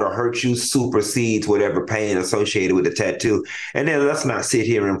goal to hurt you supersedes whatever pain associated with the tattoo. And then let's not sit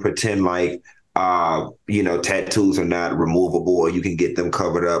here and pretend like, tattoos are not removable or you can get them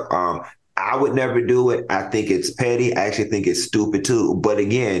covered up. I would never do it. I think it's petty. I actually think it's stupid too. But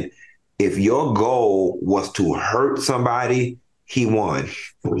again, if your goal was to hurt somebody, he won.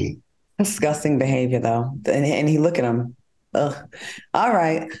 Disgusting behavior, though. And he look at him. Ugh. All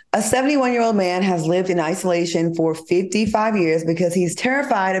right. A 71-year-old man has lived in isolation for 55 years because he's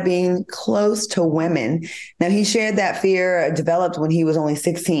terrified of being close to women. Now, he shared that fear developed when he was only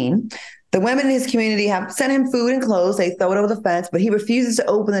 16. The women in his community have sent him food and clothes. They throw it over the fence, but he refuses to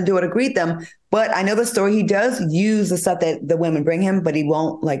open the door to greet them. But I know the story. He does use the stuff that the women bring him, but he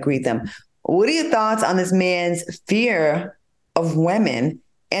won't greet them. What are your thoughts on this man's fear of women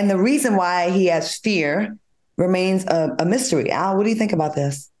and the reason why he has fear remains a mystery? Al, what do you think about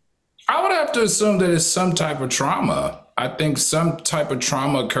this? I would have to assume that it's some type of trauma. I think some type of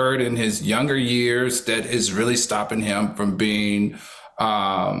trauma occurred in his younger years that is really stopping him from being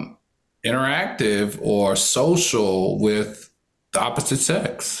interactive or social with the opposite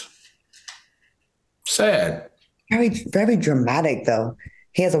sex. Sad. Very, very dramatic, though.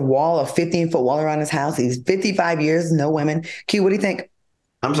 He has a 15-foot wall around his house. He's 55 years, no women. Q, what do you think?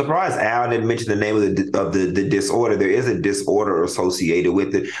 I'm surprised Al didn't mention the name of the disorder. There is a disorder associated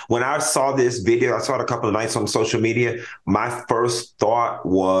with it. When I saw this video, I saw it a couple of nights on social media. My first thought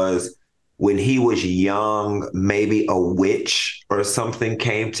was when he was young, maybe a witch or something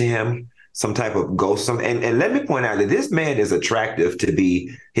came to him, some type of ghost. And let me point out that this man is attractive to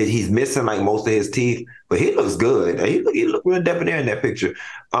be. He's missing most of his teeth, but he looks good. He look real debonair in that picture.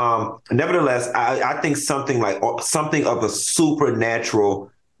 Nevertheless, I think something of a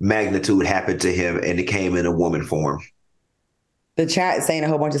supernatural magnitude happened to him, and it came in a woman form. The chat is saying a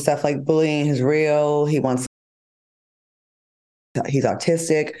whole bunch of stuff like bullying is real. He's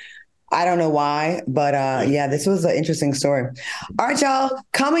autistic. I don't know why, but this was an interesting story. All right, y'all.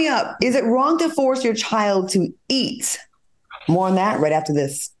 Coming up, is it wrong to force your child to eat? More on that right after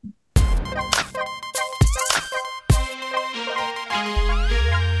this.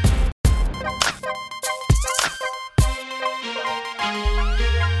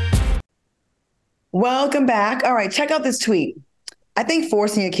 Welcome back. All right, check out this tweet. I think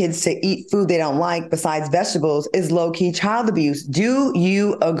forcing your kids to eat food they don't like besides vegetables is low-key child abuse. Do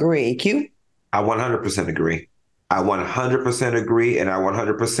you agree, Q? I 100% agree. I 100% agree, and I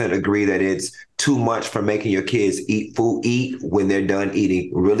 100% agree that it's too much for making your kids eat when they're done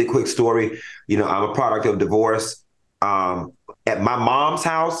eating. Really quick story. I'm a product of divorce. At my mom's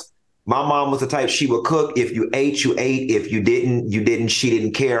house, my mom was the type, she would cook. If you ate, you ate. If you didn't, you didn't. She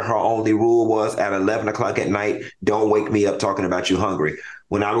didn't care. Her only rule was at 11 o'clock at night, don't wake me up talking about you hungry.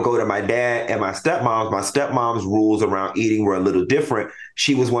 When I would go to my dad and my stepmom's rules around eating were a little different.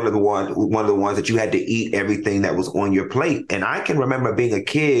 She was one of the ones that you had to eat everything that was on your plate. And I can remember being a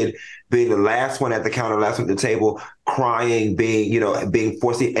kid, being the last one at the counter, last one at the table, crying, being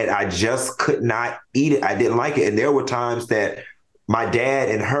forced to eat, and I just could not eat it. I didn't like it. And there were times that my dad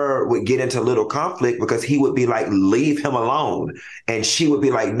and her would get into little conflict because he would be like, leave him alone. And she would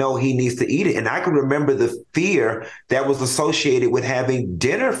be like, no, he needs to eat it. And I can remember the fear that was associated with having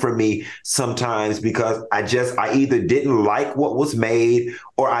dinner for me sometimes, because I either didn't like what was made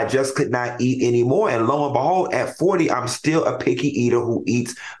or I just could not eat anymore. And lo and behold, at 40, I'm still a picky eater who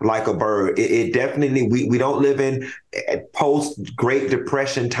eats like a bird. It definitely, we don't live in post Great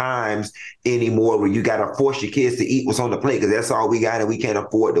Depression times anymore where you got to force your kids to eat what's on the plate because that's all we got and we can't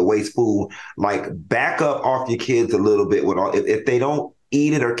afford to waste food. Like, back up off your kids a little bit with all, if they don't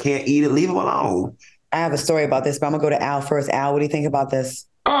eat it or can't eat it, leave them alone. I have a story about this, but I'm gonna go to Al first. Al, what do you think about this?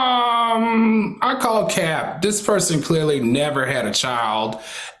 I call cap. This person clearly never had a child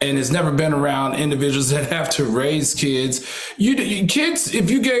and has never been around individuals that have to raise kids. Kids,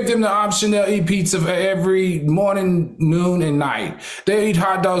 if you gave them the option, they'll eat pizza for every morning, noon, and night. They eat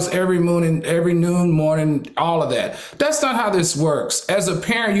hot dogs every noon, morning, all of that. That's not how this works. As a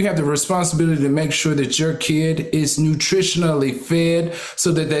parent, you have the responsibility to make sure that your kid is nutritionally fed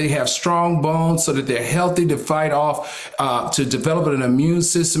so that they have strong bones, so that they're healthy to fight off, to develop an immune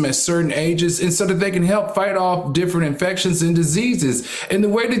system at certain ages, and so that they can help fight off different infections and diseases. And the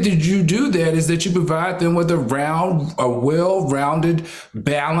way that you do that is that you provide them with a well-rounded,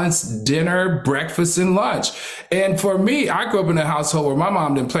 balanced dinner, breakfast, and lunch. And for me, I grew up in a household where my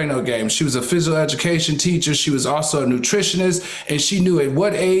mom didn't play no games. She was a physical education teacher. She was also a nutritionist, and she knew at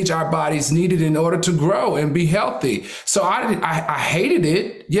what age our bodies needed in order to grow and be healthy. So I hated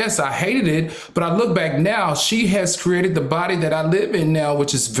it. Yes, I hated it. But I look back now, she has created the body that I live in now,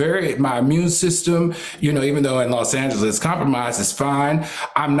 which is my immune system, even though in Los Angeles compromised, is fine.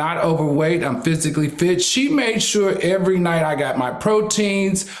 I'm not overweight. I'm physically fit. She made sure every night I got my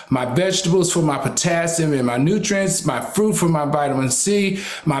proteins, my vegetables for my potassium and my nutrients, my fruit for my vitamin C,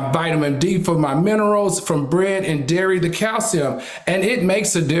 my vitamin D for my minerals, from bread and dairy, the calcium. And it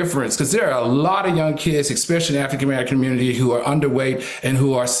makes a difference because there are a lot of young kids, especially in the African American community, who are underweight and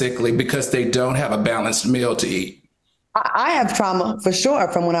who are sickly because they don't have a balanced meal to eat. I have trauma for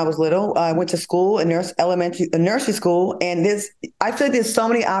sure from when I was little. I went to school, nursery school, and I feel like there's so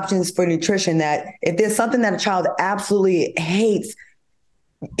many options for nutrition that if there's something that a child absolutely hates,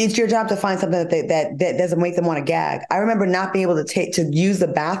 it's your job to find something that doesn't make them want to gag. I remember not being able to use the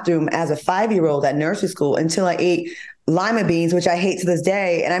bathroom as a 5-year-old at nursery school until I ate lima beans, which I hate to this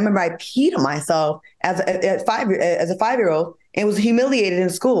day. And I remember I peed on myself as a 5-year-old. And was humiliated in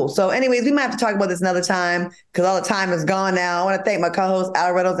school. So anyways, we might have to talk about this another time because all the time is gone now. I want to thank my co-hosts,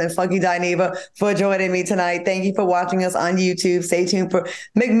 Al Reynolds and Funky Dineva, for joining me tonight. Thank you for watching us on YouTube. Stay tuned for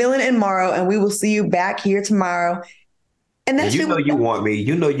McMillan and Morrow, and we will see you back here tomorrow. And that's you want me.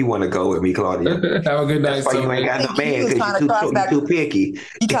 You know you want to go with me, Claudia. Have a good night. That's why you ain't got no man because you're too picky.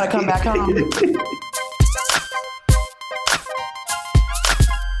 You trying to come back home.